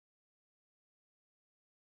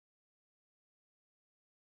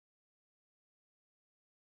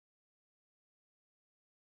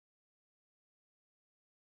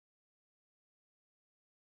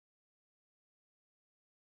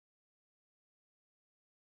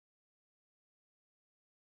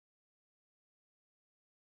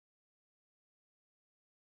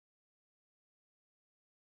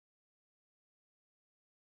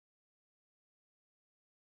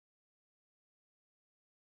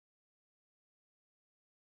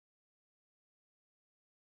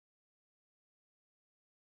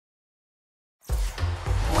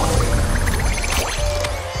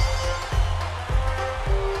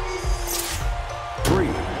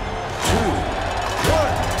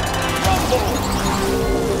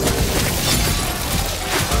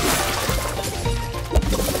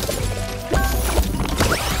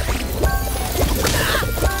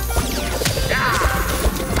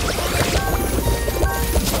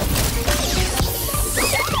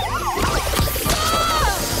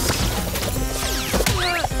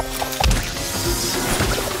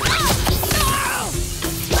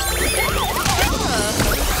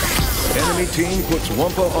puts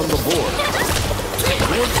Wumpa on the board.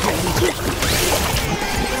 Your team boosted.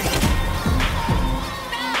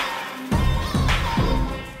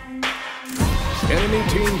 Enemy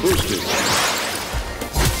team boosted.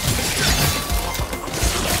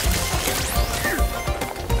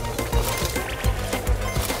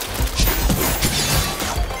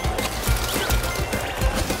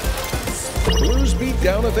 Blues beat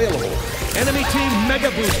down available. Enemy team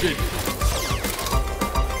mega boosted.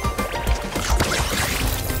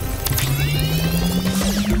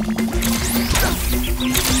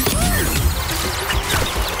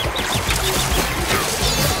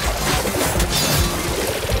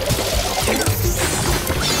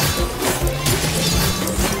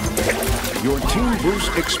 Your team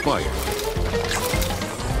boost expired.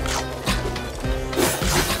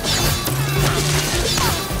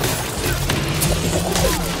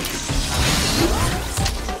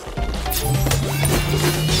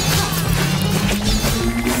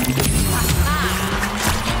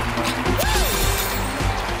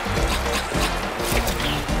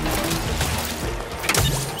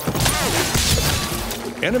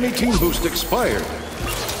 Enemy team boost expired.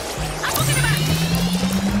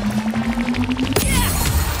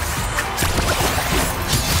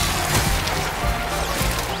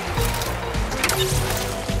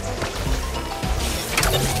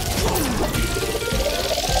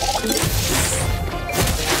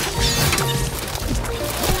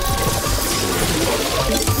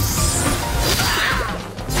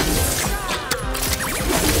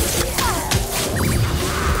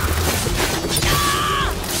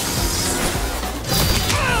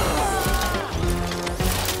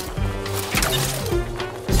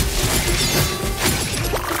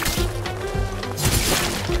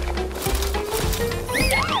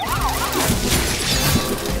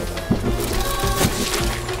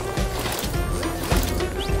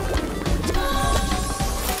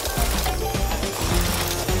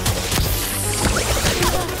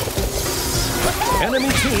 Enemy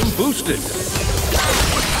team boosted.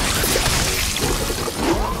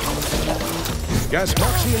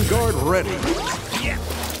 Gasmoxian guard ready.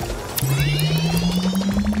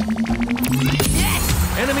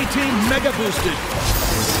 Enemy team mega boosted.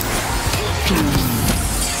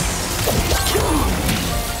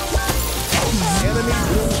 Enemy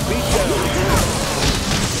blues beat down.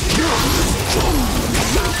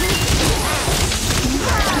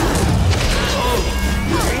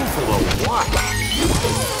 Painful to watch.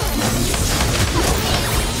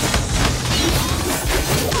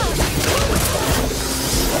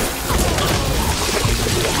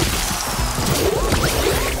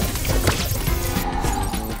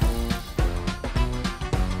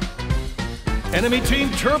 Enemy team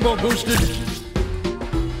turbo boosted.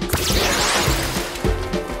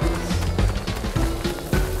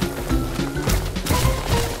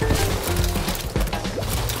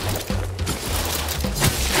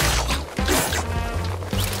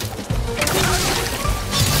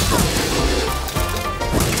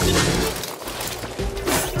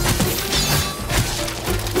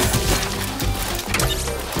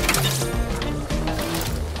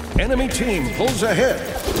 Enemy team pulls ahead.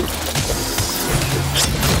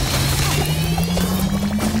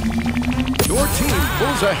 Your team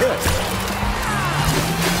pulls ahead.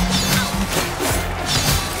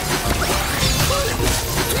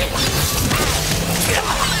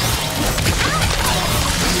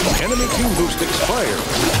 Enemy team boost expired.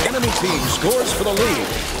 Enemy team scores for the lead.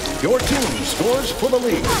 Your team scores for the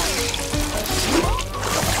lead.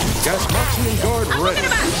 Gasmoxian guard ready.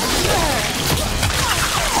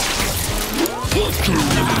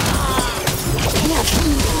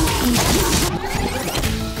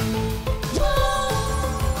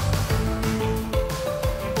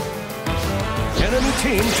 Enemy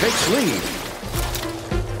team takes lead.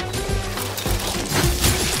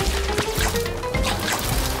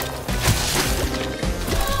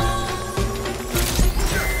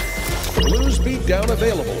 Blues beat down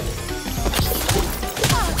available.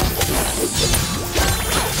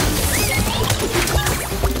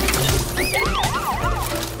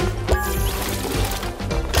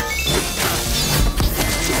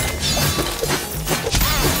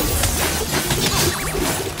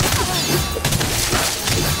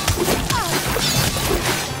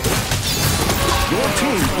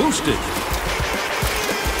 Boosted.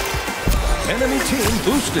 Enemy team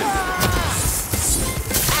boosted.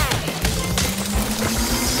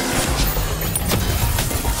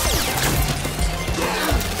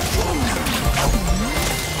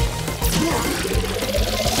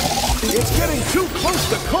 It's getting too close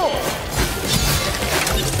to call.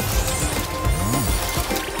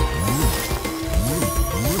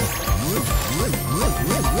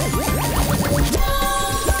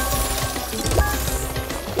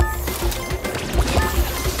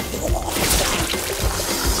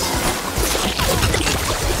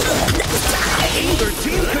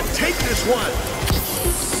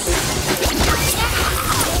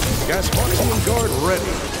 Gasparksian guard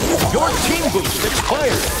ready. Your team boost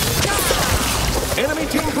expired. Enemy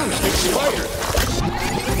team boost expired.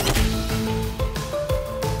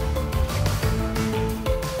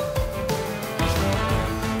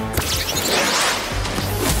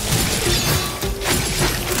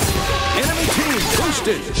 Enemy team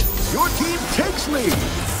boosted. Your team takes lead.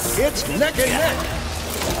 It's neck and neck.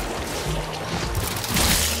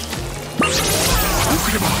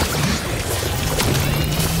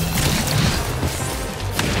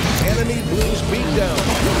 Enemy blues beat down.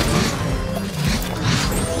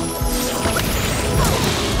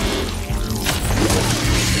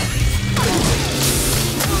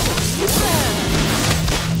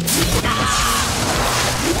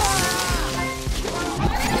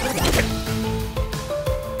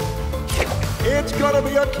 It's gonna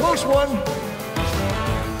be a close one.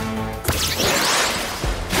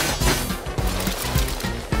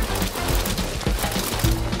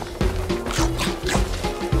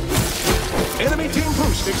 Enemy team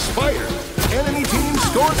boost expired. Enemy team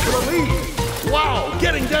scores for the lead. Wow,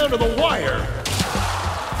 getting down to the wire.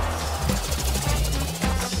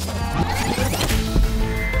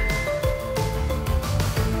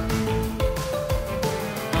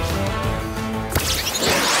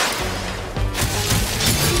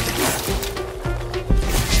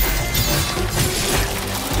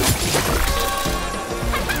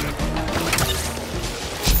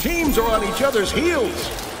 Teams are on each other's heels.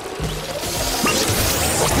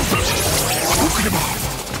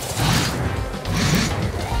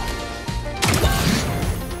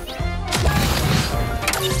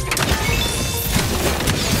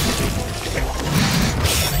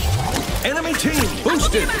 Enemy team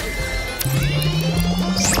boosted.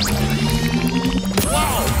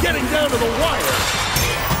 Wow, getting down to the wire.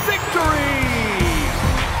 Victory!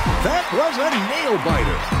 That was a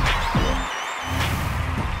nail-biter.